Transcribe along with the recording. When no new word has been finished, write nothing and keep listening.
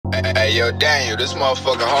Hey, yo, Daniel, this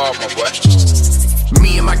motherfucker hard, my boy.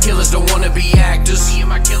 Me and my killers don't wanna be actors. Me and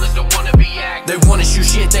my killers don't wanna be actors. They wanna shoot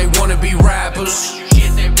shit, they wanna be rappers.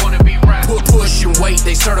 Push and wait,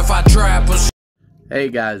 they certified trappers. Hey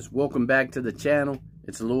guys, welcome back to the channel.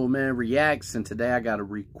 It's Little Man Reacts, and today I got a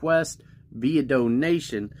request via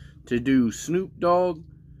donation to do Snoop Dogg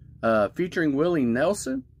featuring Willie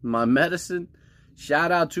Nelson, My Medicine.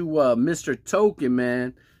 Shout out to Mr. Token,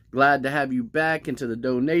 man. Glad to have you back into the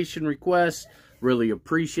donation request. Really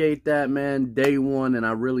appreciate that, man. Day one, and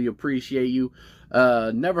I really appreciate you.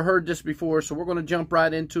 Never heard this before, so we're going to jump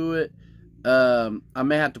right into it. I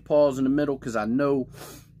may have to pause in the middle because I know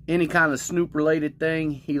any kind of Snoop related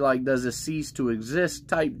thing, he like does a cease to exist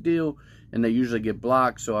type deal, and they usually get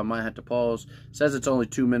blocked, so I might have to pause. It says it's only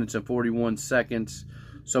 2 minutes and 41 seconds,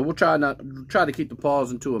 so we'll try to keep the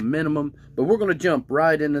pause into a minimum. But we're gonna jump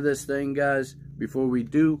right into this thing, guys. Before we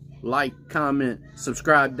do, like, comment,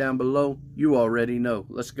 subscribe down below. You already know.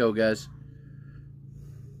 Let's go, guys.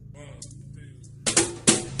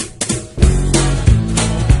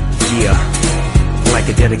 Yeah, I'd like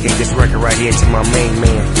to dedicate this record right here to my main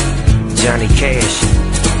man, Johnny Cash,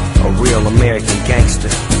 a real American gangster.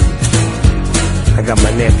 I got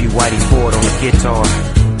my nephew Whitey Ford on the guitar,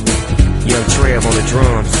 Young Trev on the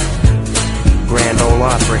drums, Grand Ole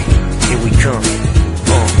Opry, here we come.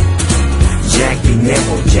 Jack be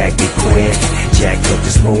nimble, Jack be quick, Jack put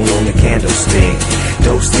the spoon on the candlestick.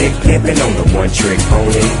 Dope stick pimpin' on the one-trick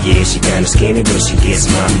pony. Yeah, she kinda skinny, but she gets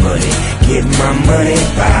my money. Get my money,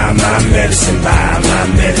 buy my medicine, buy my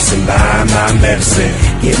medicine, buy my medicine.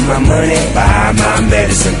 Get my money, buy my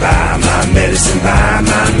medicine, buy my medicine, buy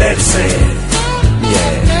my medicine.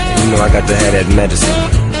 Yeah, you know I got to have that medicine.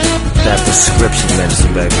 That prescription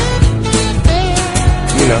medicine, baby.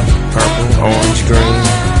 You know, purple, orange,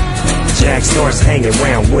 green. Jack starts hanging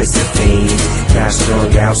around with the fiends. Got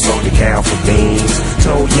strung out, sold the cow for beans.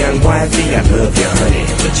 Told young wifey, I love you, honey,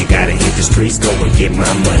 but you gotta hit the streets, go and get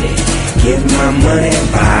my money. Get my money,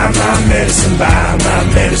 buy my medicine, buy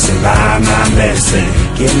my medicine, buy my medicine.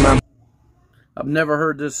 Get my... I've never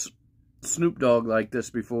heard this Snoop Dogg like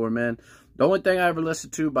this before, man. The only thing I ever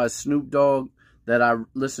listened to by Snoop Dogg that I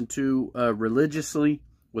listened to religiously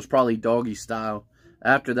was probably Doggy Style.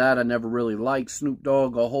 After that, I never really liked Snoop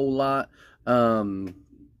Dogg a whole lot.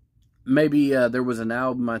 Maybe there was an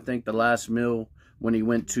album, I think, The Last Meal, when he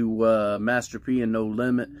went to Master P and No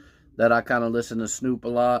Limit, that I kind of listened to Snoop a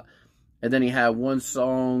lot. And then he had one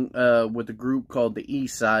song with a group called The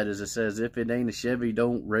East Side, as it says, if it ain't a Chevy,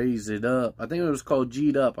 don't raise it up. I think it was called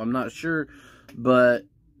G'd Up. I'm not sure. But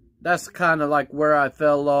that's kind of like where I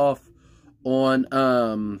fell off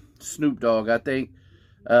on Snoop Dogg. I think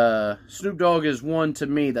Snoop Dogg is one to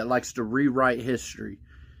me that likes to rewrite history.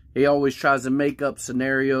 He always tries to make up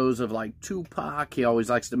scenarios of like Tupac. He always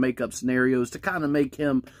likes to make up scenarios to kind of make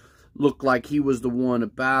him look like he was the one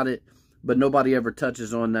about it. But nobody ever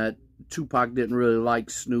touches on that. Tupac didn't really like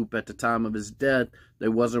Snoop at the time of his death. They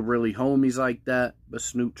wasn't really homies like that. But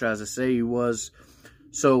Snoop tries to say he was.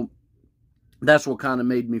 So that's what kind of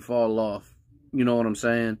made me fall off. You know what I'm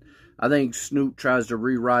saying? I think Snoop tries to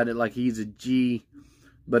rewrite it like he's a G.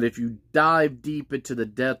 But if you dive deep into the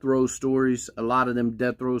death row stories, a lot of them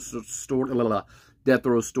death row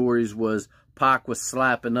stories was Pac was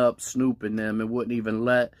slapping up Snoop and them and wouldn't even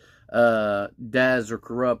let Daz or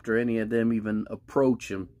Corrupt or any of them even approach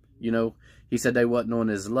him. You know, he said they wasn't on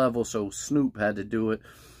his level, so Snoop had to do it.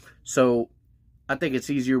 So I think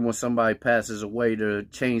it's easier when somebody passes away to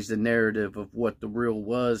change the narrative of what the real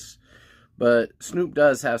was. But Snoop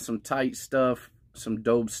does have some tight stuff, some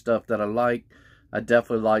dope stuff that I like. I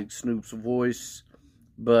definitely like Snoop's voice,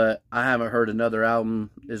 but I haven't heard another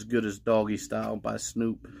album as good as Doggy Style by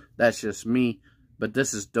Snoop. That's just me, but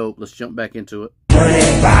this is dope. Let's jump back into it. Money,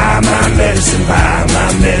 buy my medicine, buy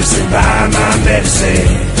my medicine, buy my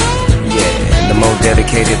medicine. Yeah, the more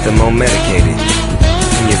dedicated, the more medicated.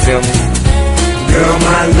 Can you feel me? Girl,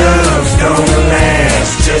 my love's gonna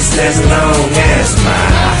last just as long as my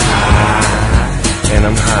high. And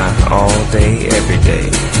I'm high all day, every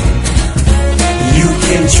day. You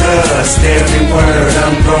can trust every word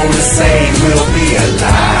I'm gonna say will be a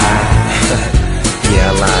lie.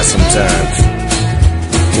 Yeah, I lie sometimes.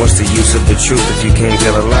 What's the use of the truth if you can't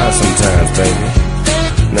tell a lie sometimes, baby?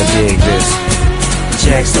 Now dig this.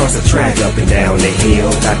 Jack starts to track up and down the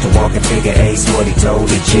hill. Dr. Walker figure eight's what he told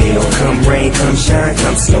the jail. Come rain, come shine,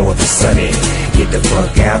 come snow if it's sunny. Get the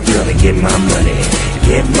fuck out, girl, and get my money.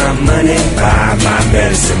 Get my money, buy my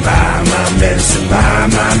medicine, buy my medicine, buy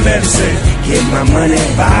my medicine. Get my money,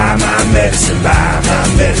 buy my medicine, buy my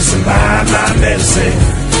medicine, buy my medicine.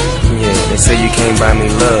 Yeah, they say you can't buy me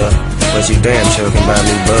love, but you damn sure can buy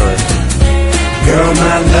me bud. Girl,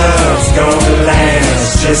 my love's gonna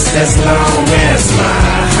last just as long as my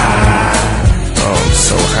high. Oh, I'm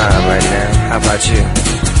so high right now. How about you?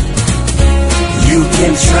 You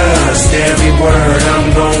can trust every word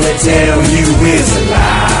I'm gonna tell you is a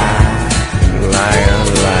lie. Liar,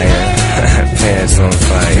 liar, pants on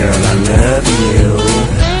fire. Girl, I love you.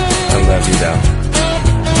 I love you though.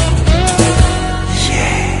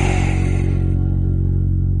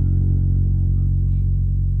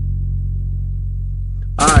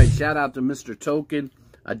 Alright, shout out to Mr. Token.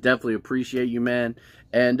 I definitely appreciate you, man.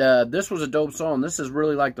 And this was a dope song. This is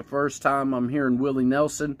really like the first time I'm hearing Willie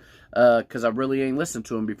Nelson, because I really ain't listened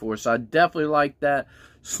to him before. So I definitely like that.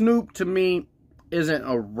 Snoop, to me, isn't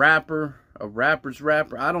a rapper, a rapper's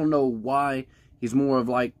rapper. I don't know why. He's more of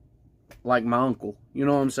like my uncle. You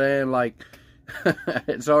know what I'm saying? Like,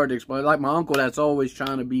 it's hard to explain. Like my uncle that's always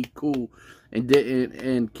trying to be cool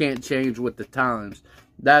and can't change with the times.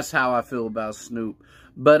 That's how I feel about Snoop.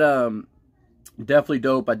 But definitely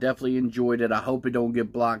dope. I definitely enjoyed it. I hope it don't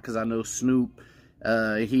get blocked, because I know Snoop,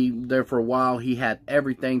 he there for a while, he had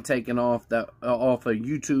everything taken off of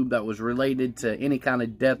YouTube that was related to any kind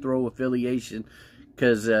of death row affiliation,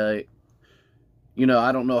 because you know,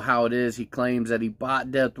 I don't know how it is. He claims that he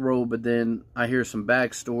bought death row, but then I hear some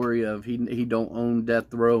backstory of he don't own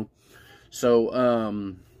death row. So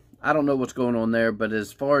I don't know what's going on there, but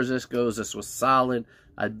as far as this goes, this was solid.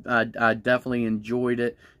 I definitely enjoyed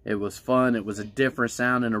it. It was fun. It was a different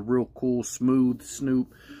sound and a real cool, smooth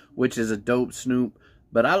Snoop, which is a dope Snoop.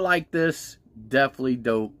 But I like this. Definitely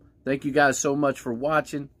dope. Thank you guys so much for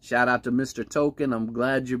watching. Shout out to Mr. Token. I'm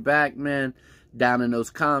glad you're back, man. Down in those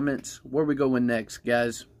comments. Where we going next,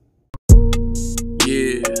 guys?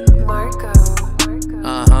 Yeah. Marco.